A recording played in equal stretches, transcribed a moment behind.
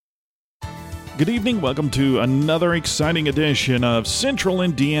Good evening. Welcome to another exciting edition of Central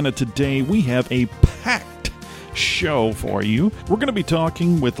Indiana Today. We have a packed show for you. We're going to be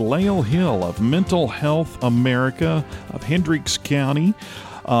talking with Lael Hill of Mental Health America of Hendricks County.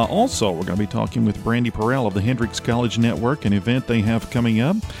 Also, we're going to be talking with Brandy Perrell of the Hendricks College Network, an event they have coming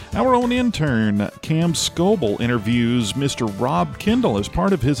up. Our own intern, Cam Scoble, interviews Mr. Rob Kendall as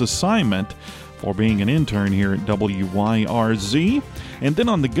part of his assignment for being an intern here at WYRZ. And then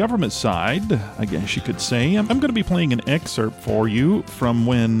on the government side, I guess you could say, I'm going to be playing an excerpt for you from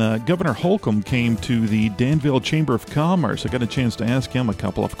when Governor Holcomb came to the Danville Chamber of Commerce. I got a chance to ask him a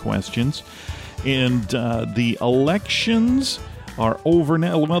couple of questions. And the elections are over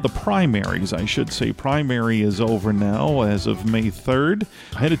now. Well, the primaries, I should say. Primary is over now as of May 3rd.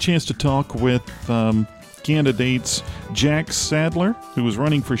 I had a chance to talk with candidates Jack Sadler, who was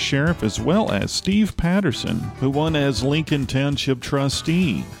running for sheriff, as well as Steve Patterson, who won as Lincoln Township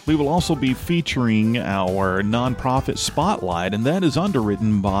trustee. We will also be featuring our nonprofit spotlight, and that is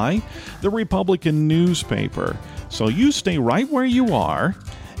underwritten by the Republican newspaper. So you stay right where you are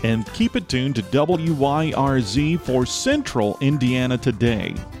and keep it tuned to WYRZ for Central Indiana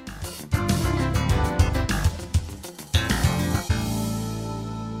Today.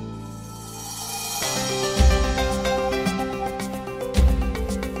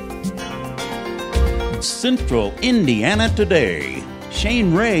 Central Indiana Today.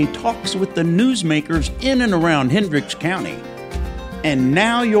 Shane Ray talks with the newsmakers in and around Hendricks County. And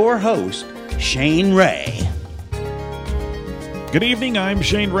now your host, Shane Ray. Good evening, I'm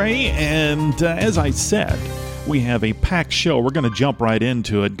Shane Ray, and as I said, we have a packed show. We're going to jump right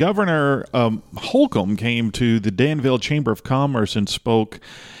into it. Governor Holcomb came to the Danville Chamber of Commerce and spoke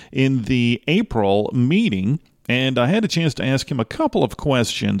in the April meeting, and I had a chance to ask him a couple of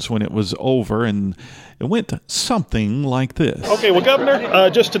questions when it was over, and it went something like this. Okay, well, Governor,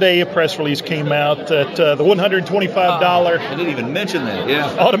 just today a press release came out that the $125... I didn't even mention that, yeah.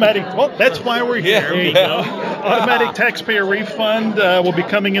 Automatic, well, that's why we're here. There you go. Automatic taxpayer refund will be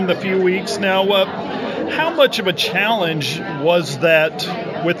coming in a few weeks. Now, how much of a challenge was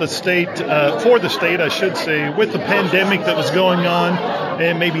that with the state, for the state, I should say, with the pandemic that was going on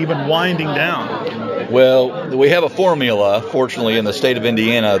and maybe even winding down? Well, we have a formula, fortunately, in the state of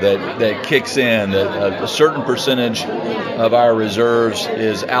Indiana that kicks in, that a certain percentage of our reserves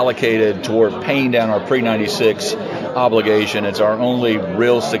is allocated toward paying down our pre-96 obligation. It's our only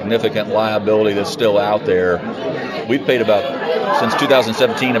real significant liability that's still out there. We've paid since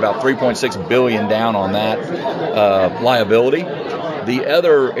 2017, about $3.6 billion down on that liability. The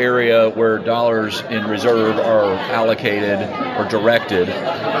other area where dollars in reserve are allocated or directed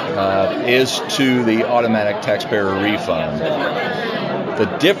is to the automatic taxpayer refund. The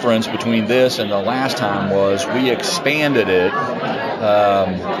difference between this and the last time was we expanded it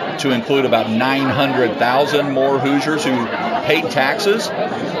to include about 900,000 more Hoosiers who paid taxes, so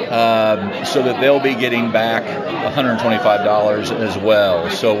that they'll be getting back $125 as well.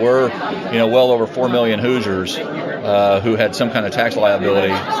 So we're, well over 4 million Hoosiers who had some kind of tax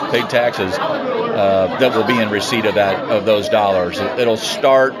liability, paid taxes, that will be in receipt of those dollars. It'll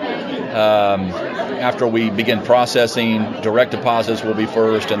start after we begin processing. Direct deposits will be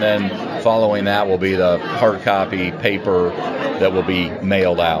first, and then following that will be the hard copy paper that will be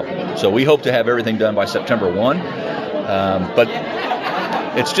mailed out. So we hope to have everything done by September 1, but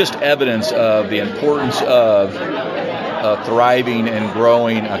it's just evidence of the importance of a thriving and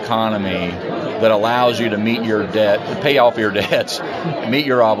growing economy that allows you to meet your debt, pay off your debts, meet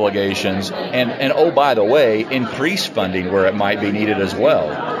your obligations, and oh, by the way, increase funding where it might be needed as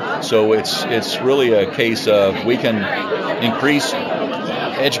well. So it's really a case of we can increase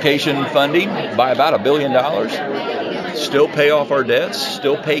education funding by about $1 billion, still pay off our debts,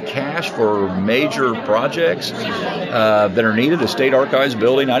 still pay cash for major projects that are needed. The State Archives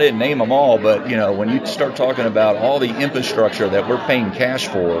building, I didn't name them all, but when you start talking about all the infrastructure that we're paying cash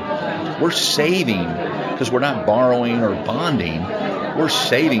for, we're saving, because we're not borrowing or bonding. We're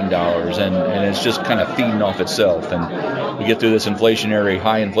saving dollars, and it's just kind of feeding off itself. And we get through this high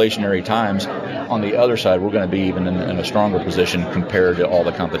inflationary times. On the other side, we're going to be even in a stronger position compared to all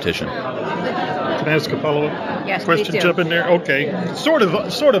the competition. Can I ask a follow-up question? Please do. Jump in there. Okay, sort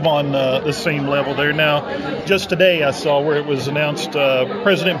of on the same level there. Now, just today I saw where it was announced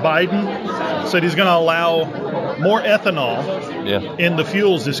President Biden said he's going to allow more ethanol in the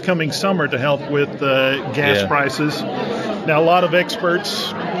fuels this coming summer to help with gas prices. Now, a lot of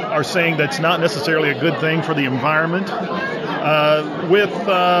experts are saying that's not necessarily a good thing for the environment. With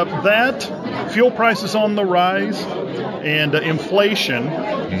that, fuel prices on the rise, and inflation.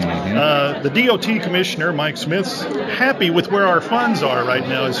 The DOT commissioner, Mike Smith's happy with where our funds are right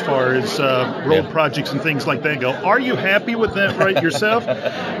now as far as road projects and things like that go. Are you happy with that right yourself?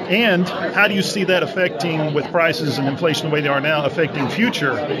 And how do you see that affecting, with prices and inflation the way they are now, affecting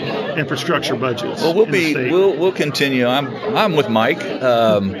future infrastructure budgets? Well, we'll continue. I'm with Mike.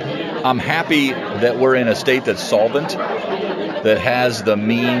 I'm happy that we're in a state that's solvent, that has the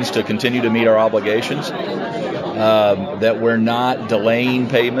means to continue to meet our obligations, that we're not delaying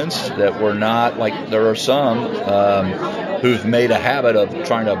payments, that we're not, like there are some who've made a habit of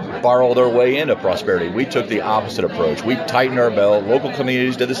trying to borrow their way into prosperity. We took the opposite approach. We tightened our belt. Local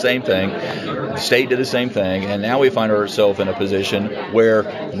communities did the same thing. The state did the same thing. And now we find ourselves in a position where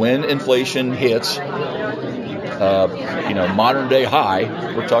when inflation hits, modern day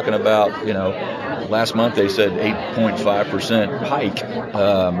high, we're talking about, last month they said 8.5% hike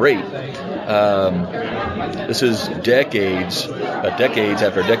rate. This is decades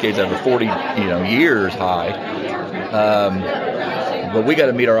after 40 years high. But we got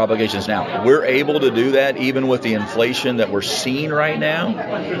to meet our obligations now. We're able to do that even with the inflation that we're seeing right now.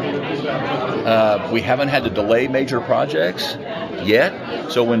 We haven't had to delay major projects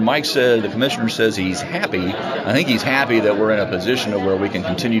yet. So when the commissioner says he's happy, I think he's happy that we're in a position where we can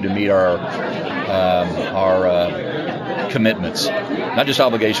continue to meet our commitments, not just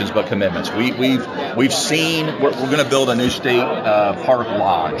obligations, but commitments. We've seen we're going to build a new state park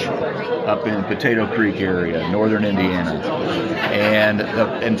lodge up in Potato Creek area, northern Indiana, and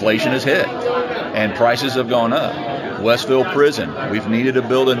the inflation has hit, and prices have gone up. Westville Prison, we've needed to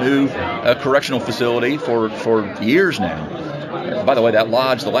build a new correctional facility for years now. By the way, that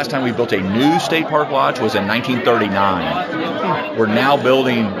lodge, the last time we built a new state park lodge was in 1939. We're now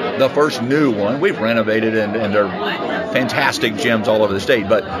building the first new one. We've renovated, and they're fantastic gyms all over the state.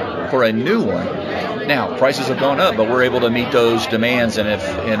 But for a new one, now prices have gone up, but we're able to meet those demands. And if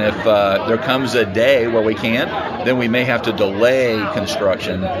there comes a day where we can't, then we may have to delay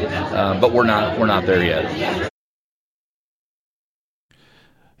construction. But we're not there yet.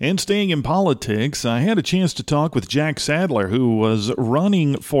 And staying in politics, I had a chance to talk with Jack Sadler, who was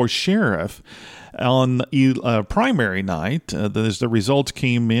running for sheriff on primary night. As the results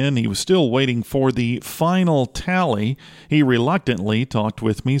came in, he was still waiting for the final tally. He reluctantly talked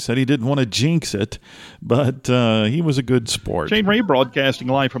with me, said he didn't want to jinx it, but he was a good sport. Shane Ray broadcasting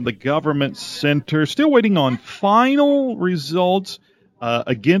live from the Government Center, still waiting on final results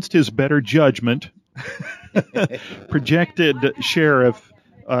against his better judgment. Projected sheriff.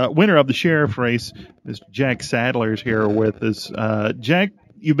 Winner of the sheriff race, Mr. Jack Sadler, is here with us. Jack,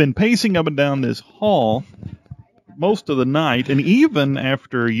 you've been pacing up and down this hall most of the night, and even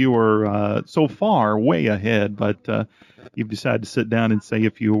after you were so far way ahead, but you've decided to sit down and say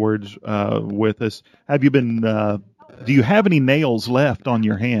a few words with us. Have you been? Do you have any nails left on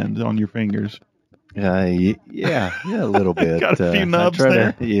your hands, on your fingers? Yeah, a little bit. Got a few nubs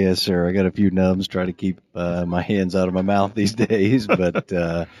there? Yes, sir. I got a few nubs. Try to keep my hands out of my mouth these days. But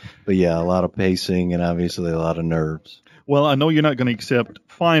yeah, a lot of pacing and obviously a lot of nerves. Well, I know you're not going to accept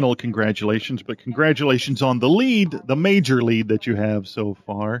final congratulations, but congratulations on the lead, the major lead that you have so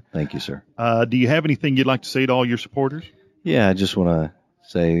far. Thank you, sir. Do you have anything you'd like to say to all your supporters? Yeah, I just want to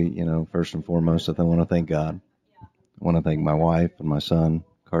say, first and foremost, I want to thank God. I want to thank my wife and my son,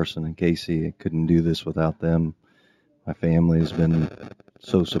 Carson and Casey. I couldn't do this without them. My family has been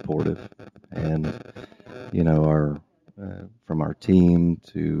so supportive, and from our team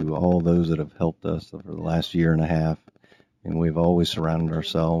to all those that have helped us over the last year and a half, and we've always surrounded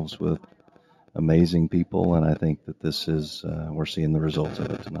ourselves with amazing people, and I think that this is we're seeing the results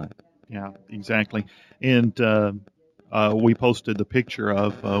of it tonight. Yeah, exactly. And we posted the picture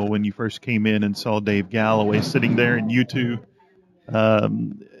of when you first came in and saw Dave Galloway sitting there, and you two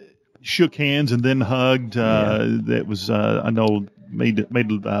shook hands and then hugged. That was, I know, made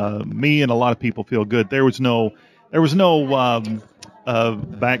me and a lot of people feel good. There was no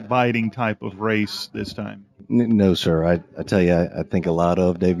backbiting type of race this time. No, sir. I tell you, I think a lot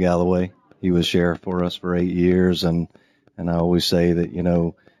of Dave Galloway. He was sheriff for us for 8 years, and I always say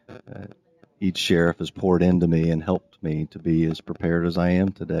that each sheriff has poured into me and helped me to be as prepared as I am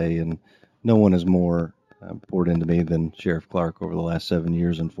today, and no one is more poured into me than Sheriff Clark over the last 7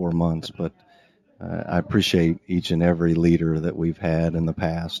 years and 4 months. But I appreciate each and every leader that we've had in the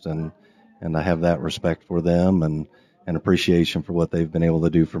past, and I have that respect for them and appreciation for what they've been able to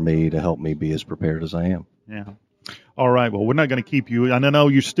do for me to help me be as prepared as I am. Yeah. All right. Well, we're not going to keep you. And I know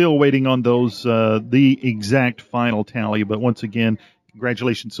you're still waiting on those the exact final tally, but once again,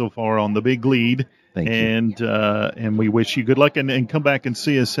 congratulations so far on the big lead. Thank you. And we wish you good luck, and come back and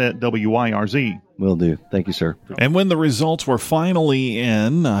see us at WIRZ. Will do. Thank you, sir. And when the results were finally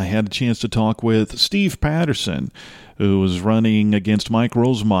in, I had a chance to talk with Steve Patterson, who was running against Mike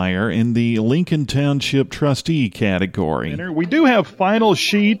Rosemeyer in the Lincoln Township trustee category. We do have final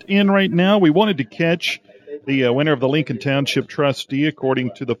sheet in right now. We wanted to catch the winner of the Lincoln Township trustee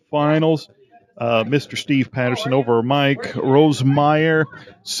according to the finals, Mr. Steve Patterson over Mike Rosemeyer.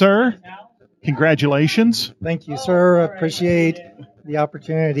 Sir, congratulations. Thank you, sir. Appreciate the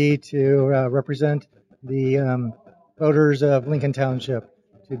opportunity to represent the voters of Lincoln Township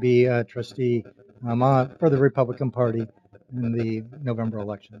to be a trustee for the Republican Party in the November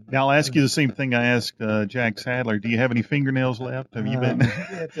election. Now, I'll ask you the same thing I asked Jack Sadler. Do you have any fingernails left? Have you been?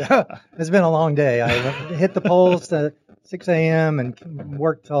 It's been a long day. I hit the polls at 6 a.m. and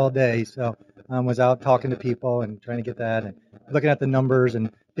worked all day, so I was out talking to people and trying to get that and looking at the numbers,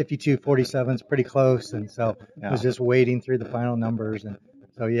 and 52-47 is pretty close, and so I was just waiting through the final numbers. And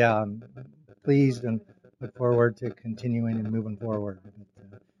so, yeah, I'm pleased and look forward to continuing and moving forward.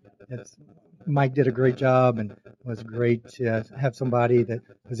 Mike did a great job, and it was great to have somebody that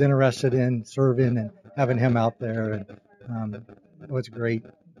was interested in serving and having him out there. And it was a great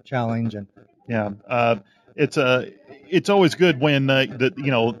challenge. And it's always good when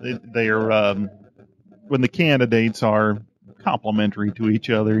when the candidates are complimentary to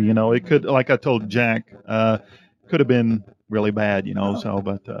each other. It could, like I told Jack, could have been really bad,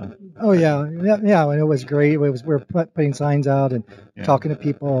 but and it was great. We were putting signs out and talking to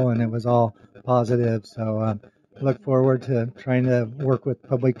people, and it was all positive. So I look forward to trying to work with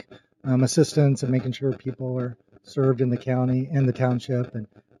public assistance and making sure people are served in the county and the township, and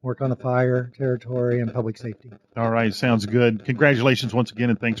work on the fire territory and public safety. All right, sounds good. Congratulations once again,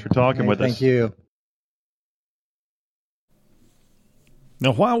 and thanks for talking with us. Thank you.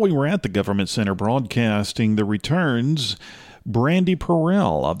 Now, while we were at the Government Center broadcasting the returns, Brandy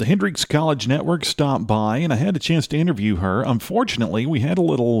Perrell of the Hendrix College Network stopped by, and I had a chance to interview her. Unfortunately, we had a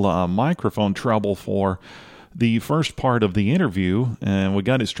little microphone trouble for the first part of the interview, and we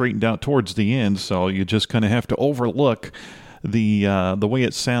got it straightened out towards the end, so you just kind of have to overlook the way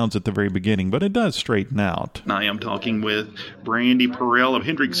it sounds at the very beginning, but it does straighten out. I am talking with Brandy Perrell of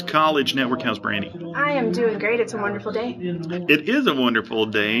Hendrix College Network. How's Brandy? I am doing great. It's a wonderful day. It is a wonderful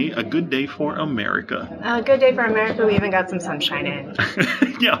day. A good day for America. A good day for America. We even got some sunshine in.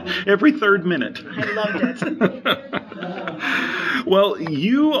 Yeah, every third minute. I loved it. Well,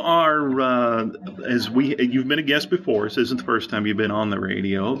 you are, you've been a guest before. This isn't the first time you've been on the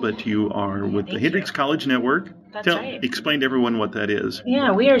radio, but you are with the Hendrix College Network. That's right. Explain to everyone what that is.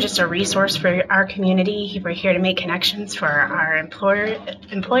 Yeah, we are just a resource for our community. We're here to make connections for our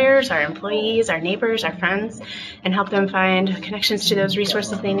employers, our employees, our neighbors, our friends, and help them find connections to those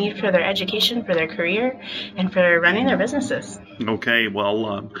resources they need for their education, for their career, and for running their businesses. Okay,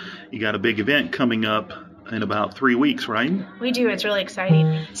 well, you got a big event coming up in about 3 weeks, right? We do. It's really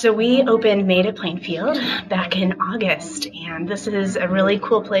exciting. So we opened Made at Plainfield back in August, and this is a really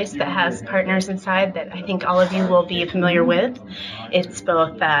cool place that has partners inside that I think all of you will be familiar with. It's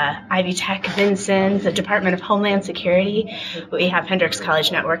both Ivy Tech, Vinson, the Department of Homeland Security. We have Hendrix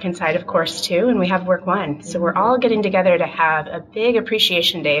College Network inside, of course, too, and we have Work One. So we're all getting together to have a big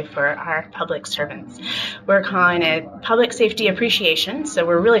appreciation day for our public servants. We're calling it Public Safety Appreciation, so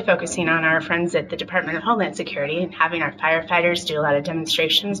we're really focusing on our friends at the Department of Homeland Security and having our firefighters do a lot of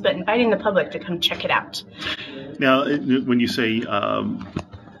demonstrations, but inviting the public to come check it out. Now, when you say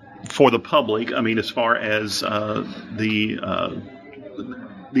for the public, I mean as far as the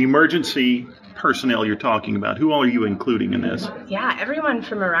emergency personnel you're talking about, who all are you including in this? Yeah, everyone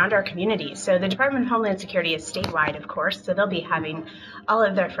from around our community. So the Department of Homeland Security is statewide, of course, so they'll be having all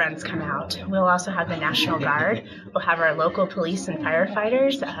of their friends come out. We'll also have the National Guard. We'll have our local police and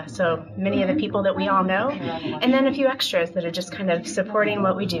firefighters, so many of the people that we all know, and then a few extras that are just kind of supporting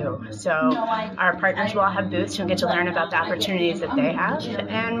what we do. So our partners will all have booths. You'll get to learn about the opportunities that they have,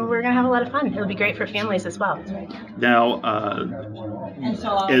 and we're going to have a lot of fun. It'll be great for families as well. Now,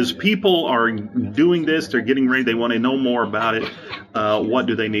 as people are doing this, they're getting ready, they want to know more about it, what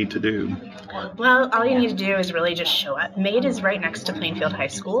do they need to do? Well, all you need to do is really just show up. Made is right next to Plainfield High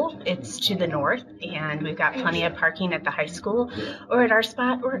School. It's to the north, and we've got plenty of parking at the high school. Or at our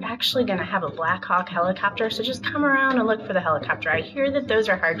spot, we're actually going to have a Black Hawk helicopter, so just come around and look for the helicopter. I hear that those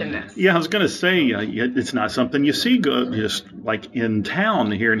are hard to miss. Yeah, I was going to say, it's not something you see just like in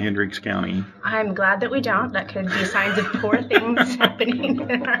town here in Hendrix County. I'm glad that we don't. That could be signs of poor things happening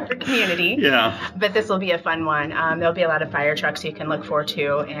in our community. Yeah. But this will be a fun one. There'll be a lot of fire trucks you can look for,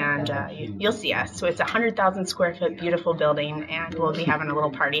 too, and you'll see us. So it's a 100,000 square foot beautiful building, and we'll be having a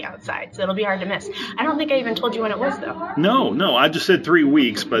little party outside. So it'll be hard to miss. I don't think I even told you when it was, though. No, I just said 3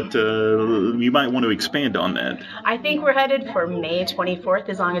 weeks, but you might want to expand on that. I think we're headed for May 24th,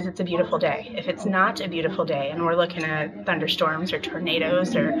 as long as it's a beautiful day. If it's not a beautiful day and we're looking at thunderstorms or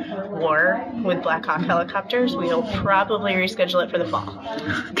tornadoes or war with Black Hawk helicopters, we'll probably reschedule it for the fall.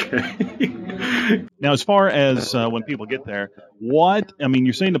 Okay. Now, as far as when people get there,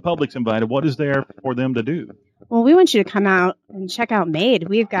 you're saying the public's invited. What is there for them to do? Well, we want you to come out and check out MADE.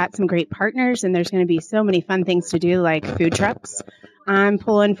 We've got some great partners, and there's going to be so many fun things to do, like food trucks. I'm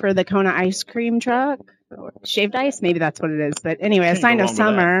pulling for the Kona ice cream truck. Or shaved ice, maybe that's what it is. But anyway, a sign of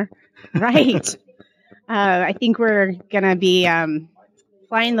summer. Right. I think we're going to be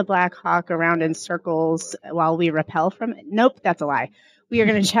flying the Black Hawk around in circles while we rappel from it. Nope, that's a lie. We are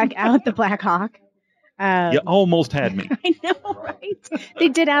going to check out the Black Hawk. You almost had me. I know, right? They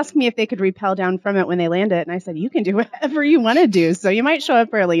did ask me if they could rappel down from it when they land it, and I said, you can do whatever you want to do, so you might show up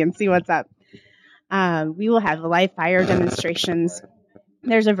early and see what's up. We will have live fire demonstrations.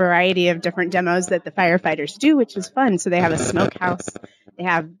 There's a variety of different demos that the firefighters do, which is fun. So they have a smokehouse. They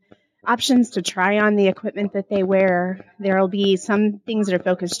have options to try on the equipment that they wear. There will be some things that are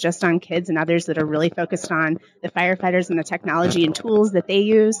focused just on kids and others that are really focused on the firefighters and the technology and tools that they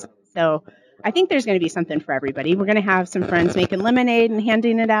use. So I think there's going to be something for everybody. We're going to have some friends making lemonade and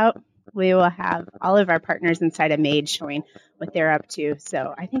handing it out. We will have all of our partners inside of MADE showing what they're up to.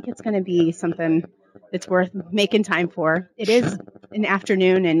 So I think it's going to be something that's worth making time for. It is an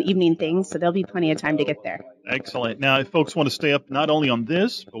afternoon and evening thing, so there'll be plenty of time to get there. Excellent. Now, if folks want to stay up not only on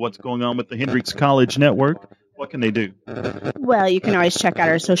this, but what's going on with the Hendrix College Network, what can they do? Well, you can always check out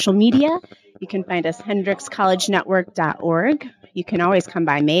our social media. You can find us hendrixcollegenetwork.org. You can always come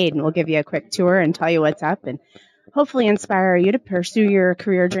by MADE, and we'll give you a quick tour and tell you what's up and hopefully inspire you to pursue your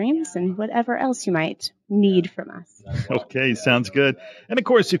career dreams and whatever else you might need from us. Okay, sounds good. And, of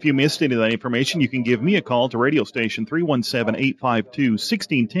course, if you missed any of that information, you can give me a call to radio station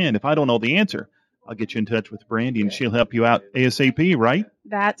 317-852-1610. If I don't know the answer, I'll get you in touch with Brandy, and she'll help you out ASAP, right?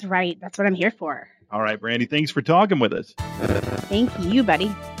 That's right. That's what I'm here for. All right, Brandy, thanks for talking with us. Thank you,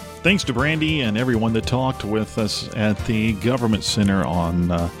 buddy. Thanks to Brandy and everyone that talked with us at the Government Center on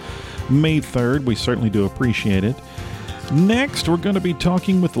May 3rd. We certainly do appreciate it. Next, we're going to be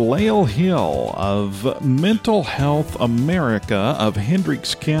talking with Lael Hill of Mental Health America of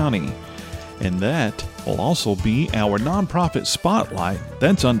Hendricks County. And that will also be our nonprofit spotlight.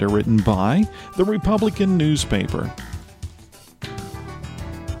 That's underwritten by the Republican newspaper.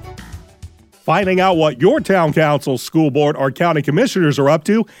 Finding out what your town council, school board, or county commissioners are up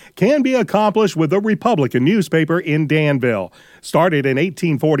to can be accomplished with the Republican newspaper in Danville. Started in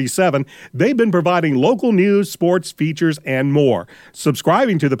 1847, they've been providing local news, sports, features, and more.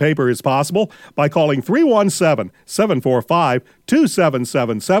 Subscribing to the paper is possible by calling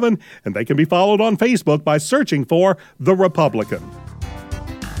 317-745-2777, and they can be followed on Facebook by searching for The Republican.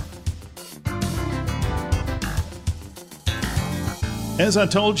 As I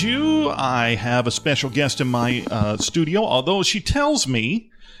told you, I have a special guest in my studio, although she tells me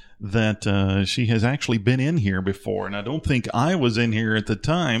that she has actually been in here before, and I don't think I was in here at the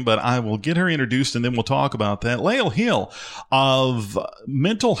time, but I will get her introduced, and then we'll talk about that. Lael Hill of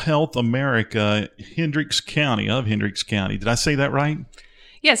Mental Health America, Hendricks County, of Hendricks County. Did I say that right?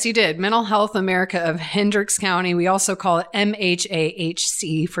 Yes, you did. Mental Health America of Hendricks County. We also call it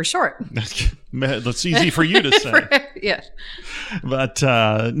MHAHC for short. That's easy for you to say. Yeah. But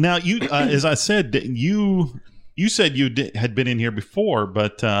now, you, as I said, you said you had been in here before,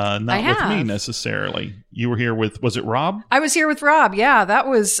 but not with me necessarily. You were here with, was it Rob? I was here with Rob. Yeah, that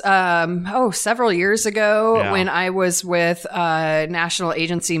was, several years ago when I was with National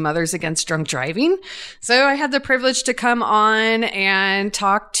Agency Mothers Against Drunk Driving. So I had the privilege to come on and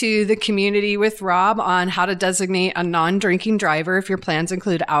talk to the community with Rob on how to designate a non-drinking driver if your plans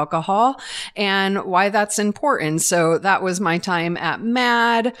include alcohol and why that's important. So that was my time at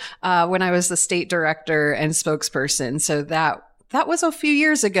MAD when I was the state director and spokesperson. So that was a few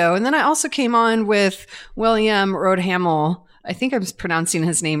years ago. And then I also came on with William Rodhamel. I think I'm pronouncing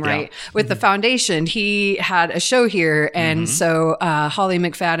his name right, with the foundation. He had a show here. And so Holly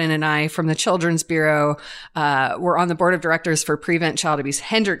McFadden and I from the Children's Bureau were on the board of directors for Prevent Child Abuse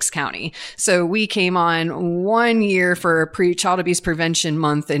Hendricks County. So we came on 1 year for Child Abuse Prevention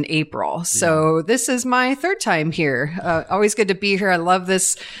Month in April. So this is my third time here. Always good to be here. I love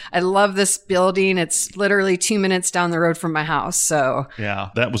this building. It's literally 2 minutes down the road from my house. So yeah,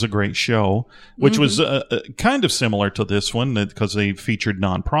 that was a great show, which was kind of similar to this one, because they featured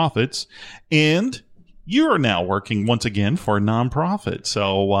nonprofits. And you're now working once again for a nonprofit.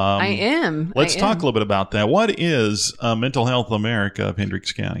 So I am. Let's talk a little bit about that. What is Mental Health America of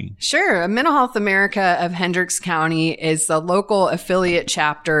Hendricks County? Sure. Mental Health America of Hendricks County is the local affiliate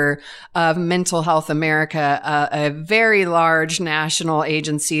chapter of Mental Health America, a very large national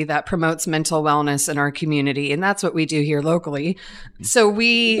agency that promotes mental wellness in our community. And that's what we do here locally. So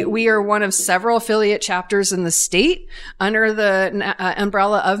we are one of several affiliate chapters in the state under the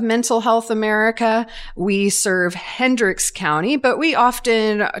umbrella of Mental Health America. We serve Hendricks County, but we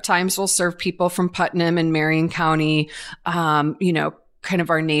oftentimes will serve people from Putnam and Marion County, kind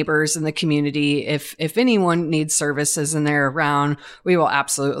of our neighbors in the community. If anyone needs services and they're around, we will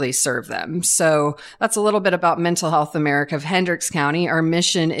absolutely serve them. So that's a little bit about Mental Health America of Hendricks County. Our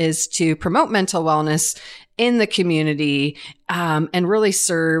mission is to promote mental wellness in the community, and really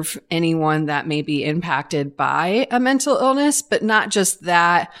serve anyone that may be impacted by a mental illness, but not just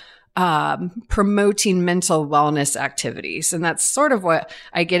that, promoting mental wellness activities. And that's sort of what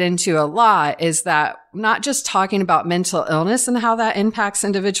I get into a lot, is that not just talking about mental illness and how that impacts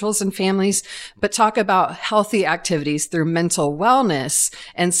individuals and families, but talk about healthy activities through mental wellness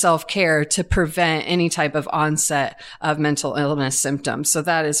and self-care to prevent any type of onset of mental illness symptoms. So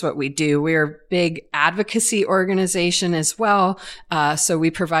that is what we do. We're a big advocacy organization as well. So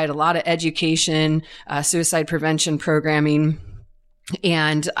we provide a lot of education, suicide prevention programming,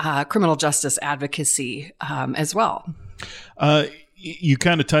 and criminal justice advocacy as well. You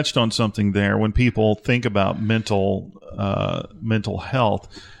kind of touched on something there. When people think about mental health,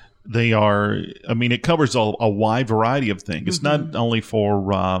 it covers a wide variety of things. It's not only for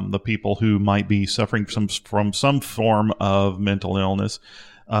the people who might be suffering from some form of mental illness.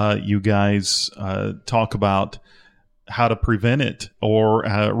 You guys talk about how to prevent it, or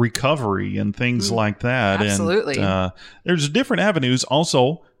recovery and things like that. Absolutely. And there's different avenues.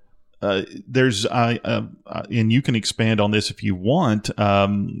 Also, there's and you can expand on this if you want.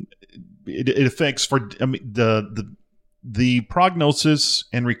 It affects the prognosis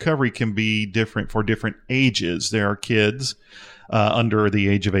and recovery can be different for different ages. There are kids under the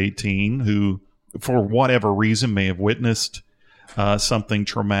age of 18 who, for whatever reason, may have witnessed something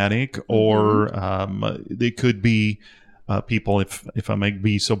traumatic, or they could be people, if I may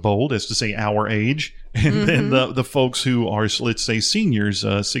be so bold as to say our age, and then the folks who are, let's say, seniors,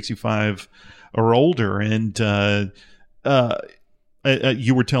 65 or older. And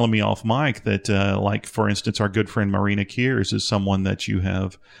you were telling me off mic that, like, for instance, our good friend Marina Kears is someone that you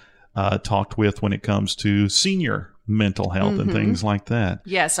have talked with when it comes to senior mental health and things like that.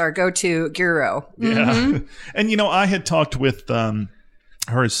 Yes, our go-to guru. Yeah. And, I had talked with her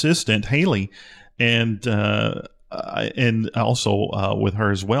assistant, Haley, and also with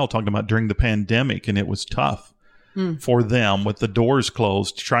her as well, talking about during the pandemic, and it was tough for them with the doors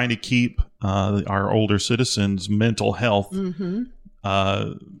closed, trying to keep our older citizens' mental health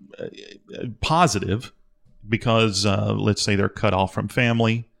positive, because let's say they're cut off from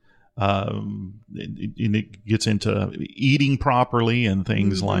family. And it gets into eating properly and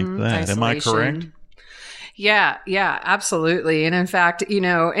things like that. Isolation. Am I correct? Yeah, absolutely. And in fact,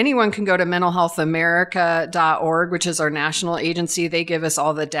 anyone can go to mentalhealthamerica.org, which is our national agency. They give us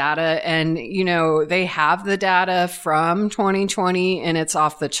all the data, and, they have the data from 2020, and it's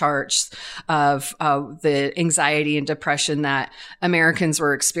off the charts of the anxiety and depression that Americans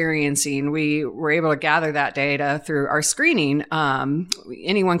were experiencing. We were able to gather that data through our screening.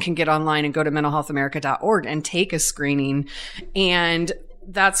 Anyone can get online and go to mentalhealthamerica.org and take a screening, and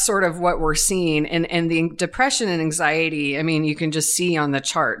that's sort of what we're seeing. And the depression and anxiety, you can just see on the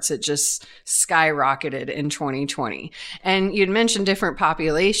charts, it just skyrocketed in 2020. And you'd mentioned different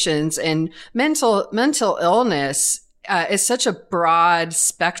populations, and mental illness is such a broad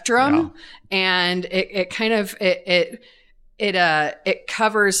spectrum, and it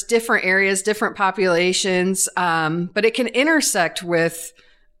covers different areas, different populations, but it can intersect with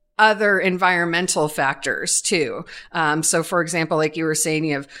other environmental factors too. So for example, like you were saying,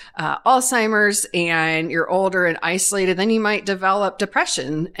 you have Alzheimer's and you're older and isolated, then you might develop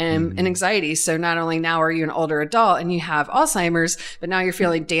depression and anxiety. So not only now are you an older adult and you have Alzheimer's, but now you're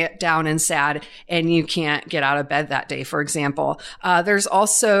feeling down and sad and you can't get out of bed that day, for example. There's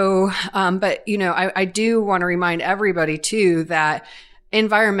also, I do want to remind everybody too that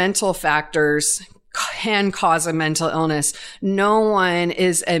environmental factors can cause a mental illness. No one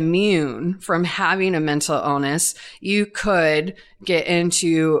is immune from having a mental illness. You could get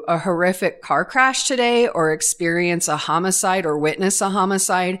into a horrific car crash today or experience a homicide or witness a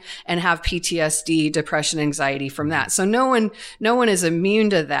homicide and have PTSD, depression, anxiety from that. So no one is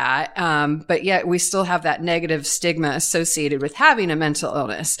immune to that. But yet we still have that negative stigma associated with having a mental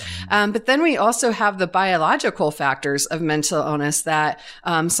illness. But then we also have the biological factors of mental illness that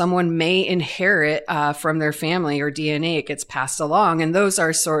someone may inherit from their family or DNA. It gets passed along. And those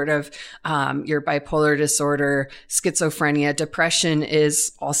are sort of your bipolar disorder, schizophrenia, depression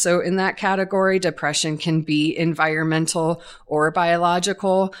is also in that category. Depression can be environmental or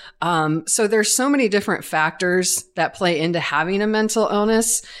biological. So there's so many different factors that play into having a mental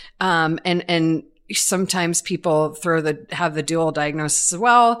illness. And sometimes people have the dual diagnosis as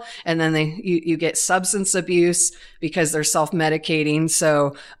well. And then you get substance abuse because they're self-medicating.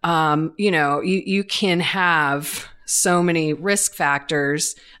 So, you can have so many risk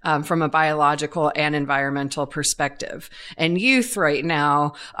factors from a biological and environmental perspective. And youth right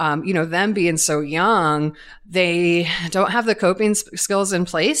now, them being so young, they don't have the coping skills in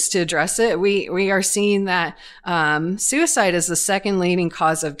place to address it. We are seeing that suicide is the second leading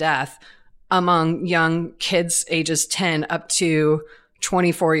cause of death among young kids ages 10 up to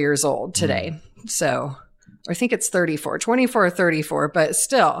 24 years old today. So I think it's 24 or 34, but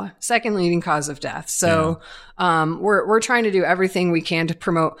still second leading cause of death. So, we're trying to do everything we can to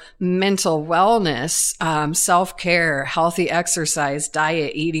promote mental wellness, self-care, healthy exercise,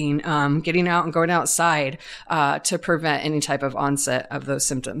 diet, eating, getting out and going outside, to prevent any type of onset of those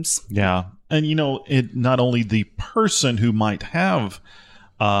symptoms. Yeah. And, it not only the person who might have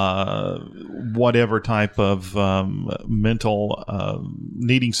whatever type of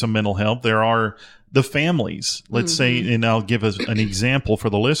needing some mental help, there are the families. Let's say, and I'll give us an example for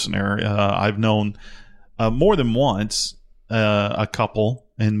the listener. I've known more than once a couple,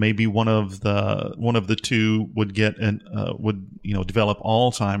 and maybe one of the two would get develop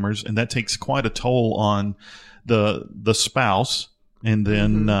Alzheimer's, and that takes quite a toll on the spouse, and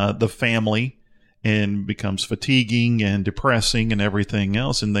then the family, and becomes fatiguing and depressing and everything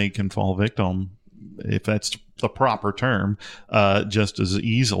else, and they can fall victim, if that's the proper term, just as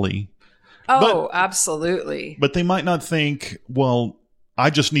easily. Absolutely. But they might not think, well, I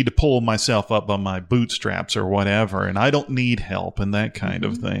just need to pull myself up by my bootstraps or whatever, and I don't need help and that kind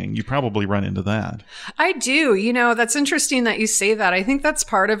of thing. You probably run into that. I do. That's interesting that you say that. I think that's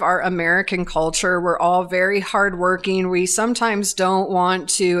part of our American culture. We're all very hardworking. We sometimes don't want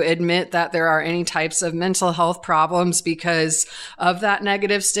to admit that there are any types of mental health problems because of that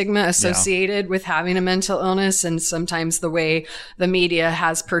negative stigma associated with having a mental illness, and sometimes the way the media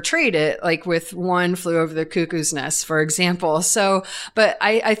has portrayed it, like with One Flew Over the Cuckoo's Nest, for example. So, but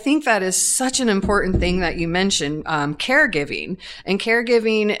I think that is such an important thing that you mentioned, caregiving. And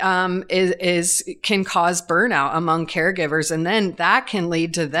caregiving can cause burnout among caregivers. And then that can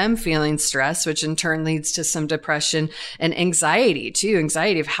lead to them feeling stress, which in turn leads to some depression and anxiety too.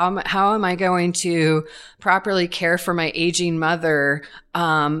 Anxiety of how am I going to properly care for my aging mother,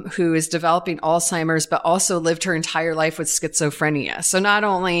 who is developing Alzheimer's, but also lived her entire life with schizophrenia. So not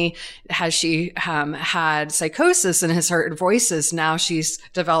only has she had psychosis and has heard voices, now she's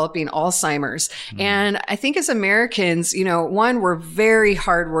developing Alzheimer's. And I think as Americans, we're very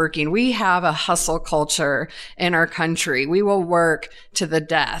hardworking. We have a hustle culture in our country. We will work to the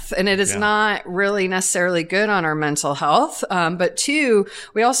death, and it is not really necessarily good on our mental health. But two,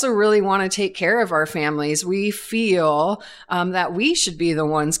 we also really want to take care of our families. We feel that we should be the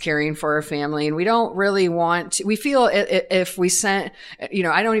ones caring for our family, and we don't really want to. We feel if we sent,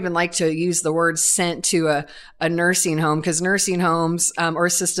 I don't even like to use the word sent to a nursing home, because nursing homes or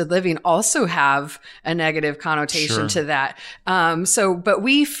assisted living also have a negative connotation to that. But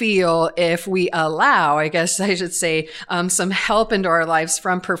we feel if we allow, I guess I should say, some help into our lives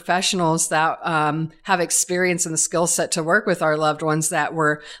from professionals that have experience and the skill set to work with our loved ones, that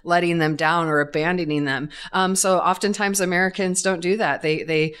we're letting them down or abandoning them. So oftentimes Americans don't do that.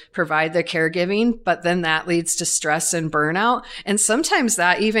 They provide the caregiving, but then that leads to stress and burnout. And sometimes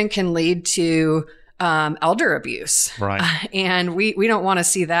that even can lead to elder abuse. Right. And we don't want to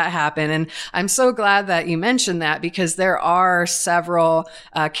see that happen. And I'm so glad that you mentioned that, because there are several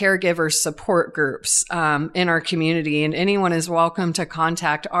caregiver support groups in our community, and anyone is welcome to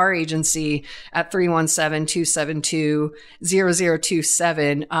contact our agency at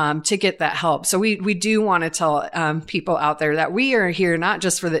 317-272-0027 to get that help. So we do want to tell people out there that we are here not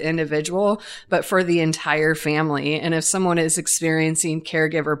just for the individual, but for the entire family. And if someone is experiencing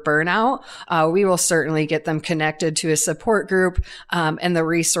caregiver burnout, we will certainly get them connected to a support group and the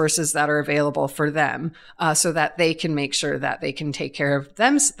resources that are available for them so that they can make sure that they can take care of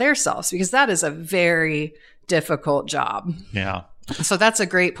themselves, because that is a very difficult job. Yeah. So that's a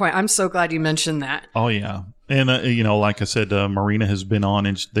great point. I'm so glad you mentioned that. Oh, yeah. And, like I said, Marina has been on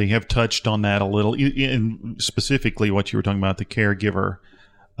and they have touched on that a little, in specifically what you were talking about, the caregiver,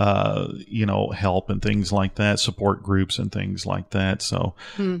 help and things like that, support groups and things like that. So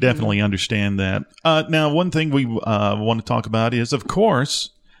definitely understand that. Now, one thing we want to talk about is, of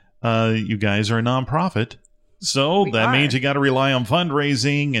course, you guys are a nonprofit. So that means you got to rely on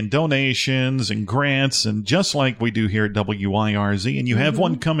fundraising and donations and grants, and just like we do here at WYRZ. And you have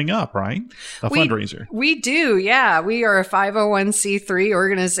one coming up, right? Fundraiser. We do, yeah. We are a 501c3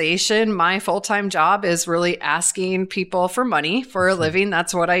 organization. My full-time job is really asking people for money for a living.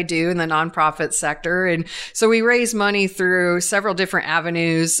 That's what I do in the nonprofit sector. And so we raise money through several different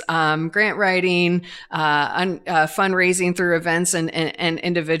avenues, grant writing, fundraising through events and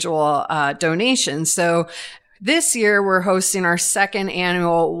individual donations. So this year, we're hosting our second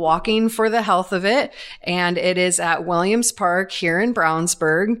annual Walking for the Health of It, and it is at Williams Park here in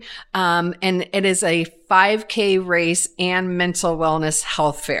Brownsburg. And it is a 5K race and mental wellness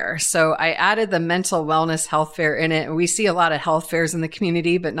health fair. So I added the mental wellness health fair in it. We see a lot of health fairs in the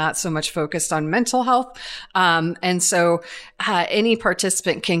community, but not so much focused on mental health. And so any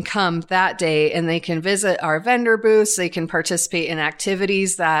participant can come that day and they can visit our vendor booths. They can participate in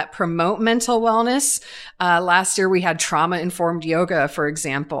activities that promote mental wellness. Last year we had trauma-informed yoga, for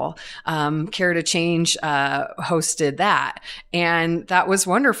example. Care to Change hosted that. And that was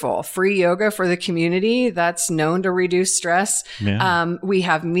wonderful. Free yoga for the community that's known to reduce stress. Yeah. We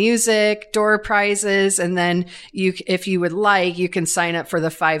have music, door prizes, and then if you would like, you can sign up for the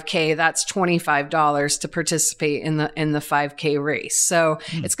 5K. That's $25 to participate in the 5K race. So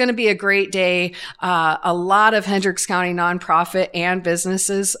it's going to be a great day. A lot of Hendricks County nonprofit and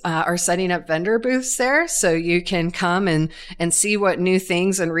businesses are setting up vendor booths there, so you can come and see what new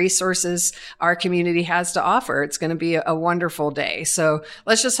things and resources our community has to offer. It's going to be a wonderful day. So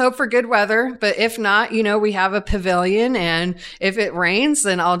let's just hope for good weather. But if not, we have a pavilion, and if it rains,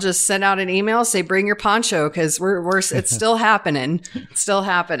 then I'll just send out an email, say, bring your poncho, because it's still happening. It's still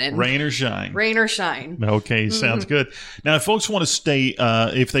happening. Rain or shine. Rain or shine. Okay. Sounds good. Now, if folks want to stay,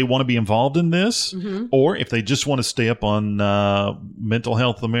 if they want to be involved in this, or if they just want to stay up on Mental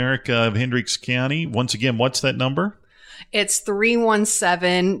Health America of Hendricks County, once again, what's that number? It's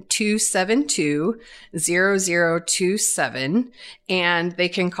 317-272-0027, and they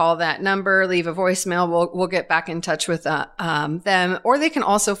can call that number, leave a voicemail. We'll get back in touch with them, or they can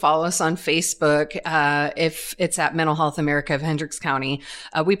also follow us on Facebook if it's at Mental Health America of Hendricks County.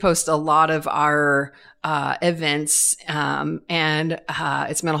 We post a lot of our events, and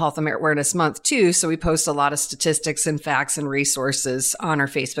it's Mental Health Awareness Month too. So we post a lot of statistics and facts and resources on our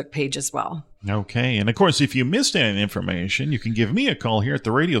Facebook page as well. Okay. And of course, if you missed any information, you can give me a call here at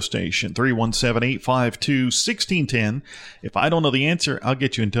the radio station, 317-852-1610. If I don't know the answer, I'll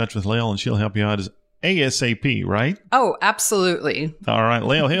get you in touch with Lael and she'll help you out as ASAP, right? Oh, absolutely. All right.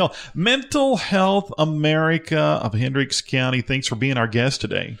 Lael Hill, Mental Health America of Hendricks County. Thanks for being our guest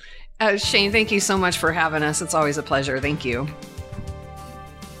today. Shane, thank you so much for having us. It's always a pleasure. Thank you.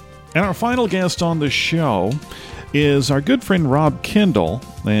 And our final guest on the show is our good friend Rob Kendall.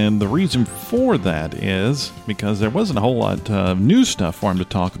 And the reason for that is because there wasn't a whole lot of new stuff for him to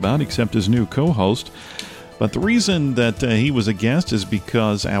talk about except his new co-host. But the reason that he was a guest is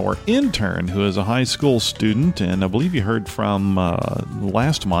because our intern, who is a high school student, and I believe you heard from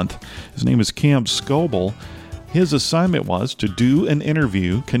last month, his name is Cam Scoble. His assignment was to do an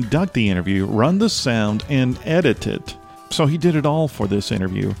interview, conduct the interview, run the sound, and edit it. So he did it all for this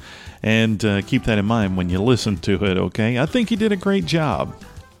interview. And keep that in mind when you listen to it, okay? I think he did a great job.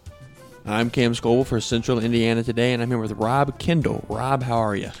 I'm Cam Scoble for Central Indiana Today, and I'm here with Rob Kendall. Rob, how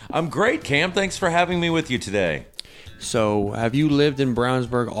are you? I'm great, Cam. Thanks for having me with you today. So, have you lived in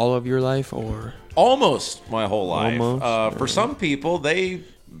Brownsburg all of your life, or? Almost my whole life. Almost? For some people, they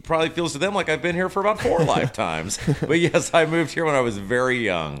probably feels to them like I've been here for about 4 lifetimes. But yes, I moved here when I was very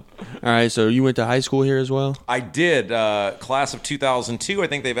young. All right, so you went to high school here as well? I did. Class of 2002. I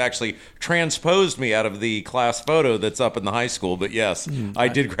think they've actually transposed me out of the class photo that's up in the high school. But yes, I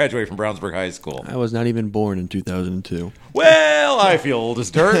did graduate from Brownsburg High School. I was not even born in 2002. Well, I feel old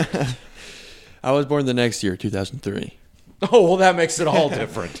as dirt. I was born the next year, 2003. Oh, well, that makes it all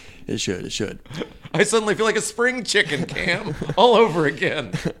different. It should. I suddenly feel like a spring chicken, Cam, all over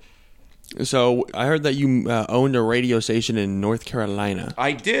again. So I heard that you owned a radio station in North Carolina.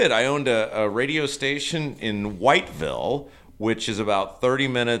 I did. I owned a radio station in Whiteville which is about 30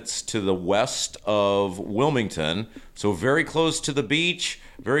 minutes to the west of Wilmington. So very close to the beach,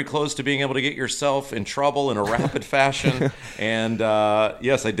 very close to being able to get yourself in trouble in a rapid fashion. And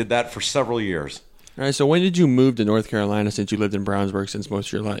yes, I did that for several years. All right, so when did you move to North Carolina since you lived in Brownsburg since most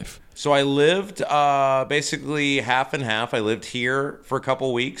of your life? So I lived basically half and half. I lived here for a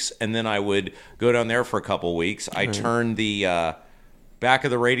couple weeks, and then I would go down there for a couple weeks. I turned the back of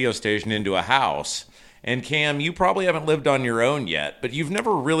the radio station into a house. And Cam, you probably haven't lived on your own yet, but you've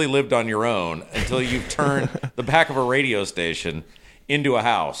never really lived on your own until you've turned the back of a radio station into a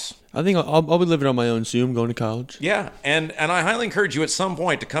house. I think I'll be living on my own soon, going to college. Yeah, and I highly encourage you at some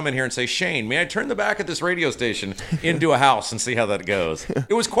point to come in here and say, Shane, may I turn the back of this radio station into a house and see how that goes?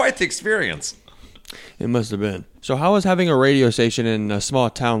 It was quite the experience. It must have been. So how was having a radio station in a small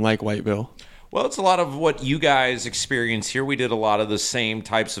town like Whiteville? Well, it's a lot of what you guys experience here. We did a lot of the same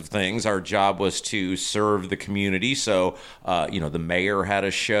types of things. Our job was to serve the community. So, the mayor had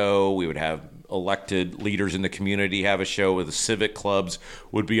a show. We would have elected leaders in the community have a show with the civic clubs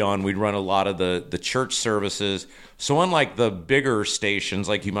would be on. We'd run a lot of the church services. So unlike the bigger stations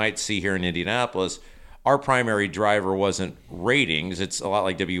like you might see here in Indianapolis, our primary driver wasn't ratings. It's a lot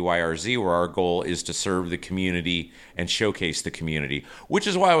like WYRZ, where our goal is to serve the community and showcase the community, which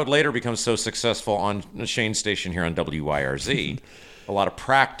is why I would later become so successful on Shane's station here on WYRZ. A lot of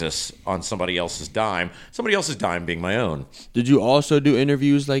practice on somebody else's dime being my own. Did you also do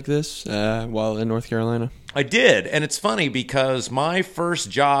interviews like this while in North Carolina? I did, and it's funny because my first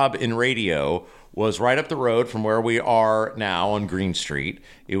job in radio was right up the road from where we are now on Green Street.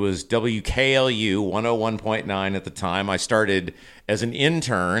 It was WKLU 101.9 at the time. I started as an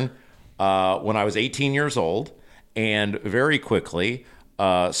intern when I was 18 years old, and very quickly,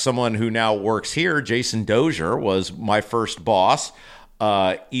 someone who now works here, Jason Dozier, was my first boss.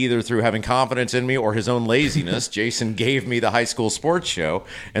 Either through having confidence in me or his own laziness, Jason gave me the high school sports show.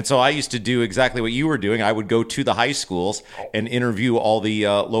 And so I used to do exactly what you were doing. I would go to the high schools and interview all the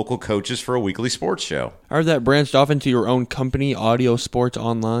local coaches for a weekly sports show. Are that branched off into your own company, Audio Sports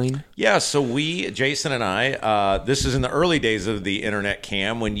Online? Yeah, so Jason and I, this is in the early days of the internet,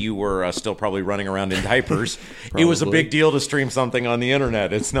 Cam, when you were still probably running around in diapers. It was a big deal to stream something on the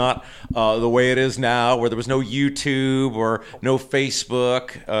internet. It's not the way it is now, where there was no YouTube or no Facebook,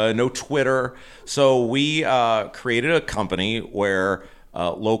 no Twitter. So we created a company where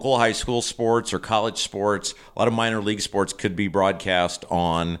local high school sports or college sports, a lot of minor league sports could be broadcast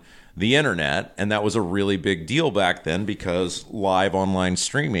on the internet, and that was a really big deal back then because live online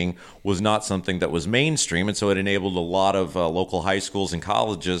streaming was not something that was mainstream, and so it enabled a lot of local high schools and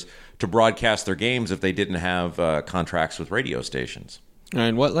colleges to broadcast their games if they didn't have contracts with radio stations.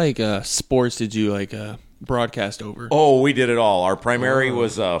 And what sports did you broadcast over? Oh, we did it all. Our primary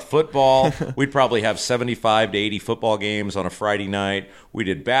was football. We'd probably have 75 to 80 football games on a Friday night. We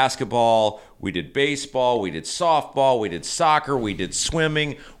did basketball. We did baseball. We did softball. We did soccer. We did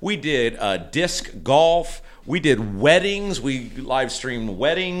swimming. We did disc golf. We did weddings. We live streamed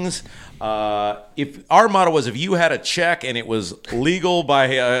weddings. If our motto was, if you had a check and it was legal by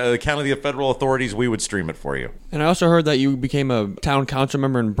the county of the federal authorities, we would stream it for you. And I also heard that you became a town council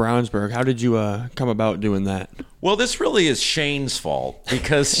member in Brownsburg. How did you come about doing that? Well, this really is Shane's fault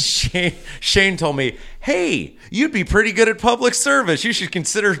because Shane told me, hey, you'd be pretty good at public service. You should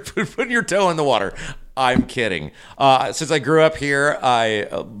consider putting your toe in the water. I'm kidding. Since I grew up here, I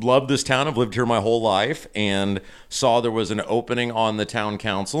love this town. I've lived here my whole life and saw there was an opening on the town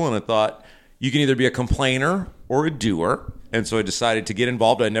council, and I thought you can either be a complainer or a doer. And so I decided to get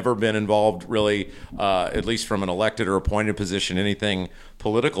involved. I'd never been involved really, at least from an elected or appointed position, anything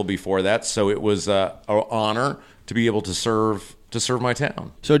political before that. So it was an honor to be able to serve my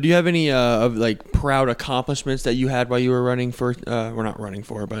town. So do you have any proud accomplishments that you had while you were running for,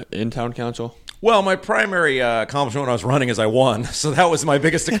 but in town council? Well, my primary accomplishment when I was running is I won. So that was my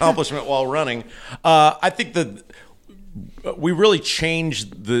biggest accomplishment while running. I think that we really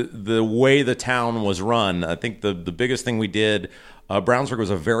changed the way the town was run. I think the biggest thing we did, Brownsburg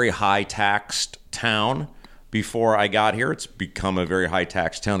was a very high-taxed town before I got here. It's become a very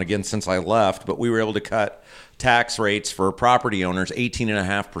high-taxed town again since I left, but we were able to cut tax rates for property owners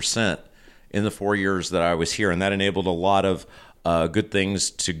 18.5% in the 4 years that I was here, and that enabled a lot of good things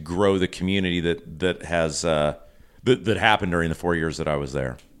to grow the community that happened during the 4 years that I was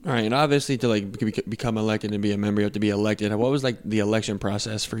there. All right, and obviously to become elected and be a member, you have to be elected. What was the election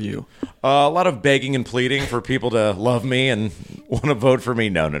process for you? A lot of begging and pleading for people to love me and want to vote for me.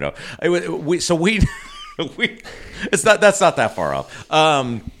 No. That's not that far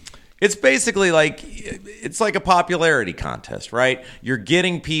off. It's basically it's like a popularity contest, right? You're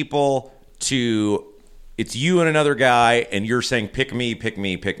getting people to It's you and another guy, and you're saying, pick me, pick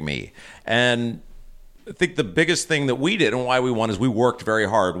me, pick me. And I think the biggest thing that we did and why we won is we worked very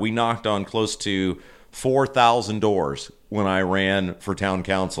hard. We knocked on close to 4,000 doors when I ran for town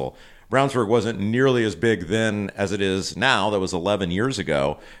council. Brownsburg wasn't nearly as big then as it is now. That was 11 years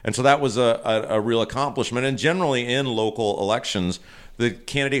ago. And so that was a real accomplishment. And generally in local elections, the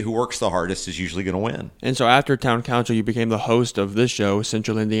candidate who works the hardest is usually going to win. And so after town council, you became the host of this show,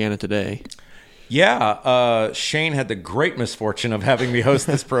 Central Indiana Today. Yeah, Shane had the great misfortune of having me host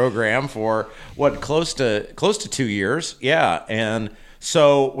this program for close to 2 years. Yeah, and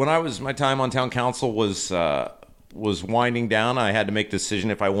so when my time on town council was winding down, I had to make a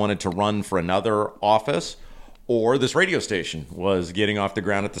decision if I wanted to run for another office or this radio station was getting off the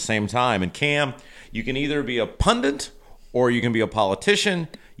ground at the same time. And Cam, you can either be a pundit or you can be a politician.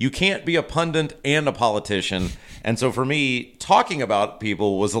 You can't be a pundit and a politician. And so for me, talking about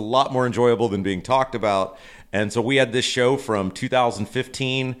people was a lot more enjoyable than being talked about. And so we had this show from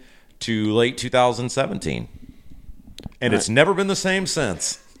 2015 to late 2017. And it's never been the same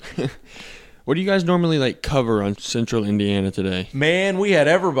since. What do you guys normally cover on Central Indiana Today? Man, we had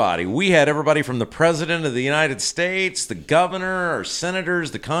everybody. We had everybody from the President of the United States, the governor, our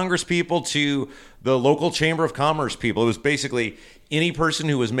senators, the Congress people, to the local Chamber of Commerce people. It was basically any person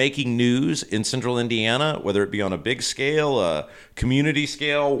who was making news in Central Indiana, whether it be on a big scale, a community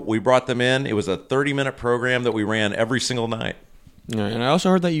scale, we brought them in. It was a 30-minute program that we ran every single night. Yeah, and I also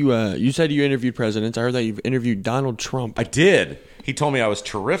heard that you said you interviewed presidents. I heard that you've interviewed Donald Trump. I did. He told me I was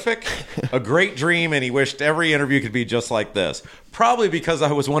terrific, a great dream, and he wished every interview could be just like this. Probably because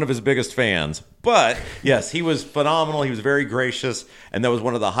I was one of his biggest fans. But, yes, he was phenomenal. He was very gracious, and that was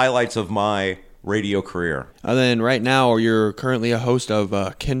one of the highlights of my radio career. And then right now, you're currently a host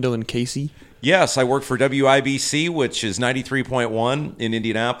of Kendall and Casey. Yes, I work for WIBC, which is 93.1 in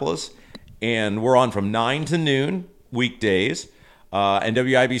Indianapolis, and we're on from 9 to noon weekdays. And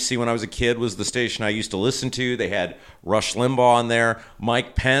WIBC, when I was a kid, was the station I used to listen to. They had Rush Limbaugh on there.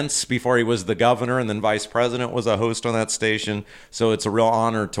 Mike Pence, before he was the governor and then vice president, was a host on that station. So it's a real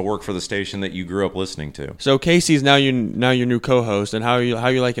honor to work for the station that you grew up listening to. So Casey's now your new co-host, and how are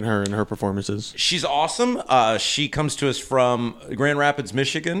you liking her and her performances? She's awesome. She comes to us from Grand Rapids,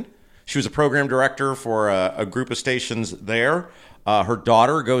 Michigan. She was a program director for a group of stations there. Her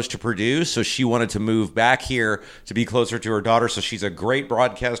daughter goes to Purdue, so she wanted to move back here to be closer to her daughter. So she's a great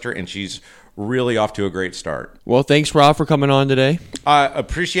broadcaster, and she's really off to a great start. Well, thanks, Rob, for coming on today. I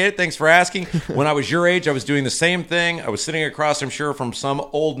appreciate it. Thanks for asking. When I was your age, I was doing the same thing. I was sitting across, I'm sure, from some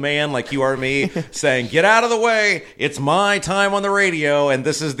old man like you are me, saying, get out of the way. It's my time on the radio, and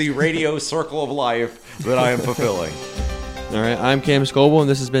this is the radio circle of life that I am fulfilling. All right, I'm Cam Scoble, and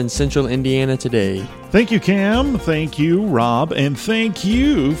this has been Central Indiana Today. Thank you, Cam. Thank you, Rob. And thank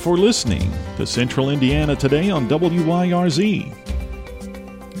you for listening to Central Indiana Today on WYRZ.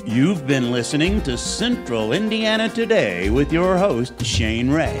 You've been listening to Central Indiana Today with your host, Shane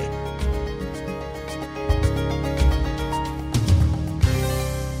Ray.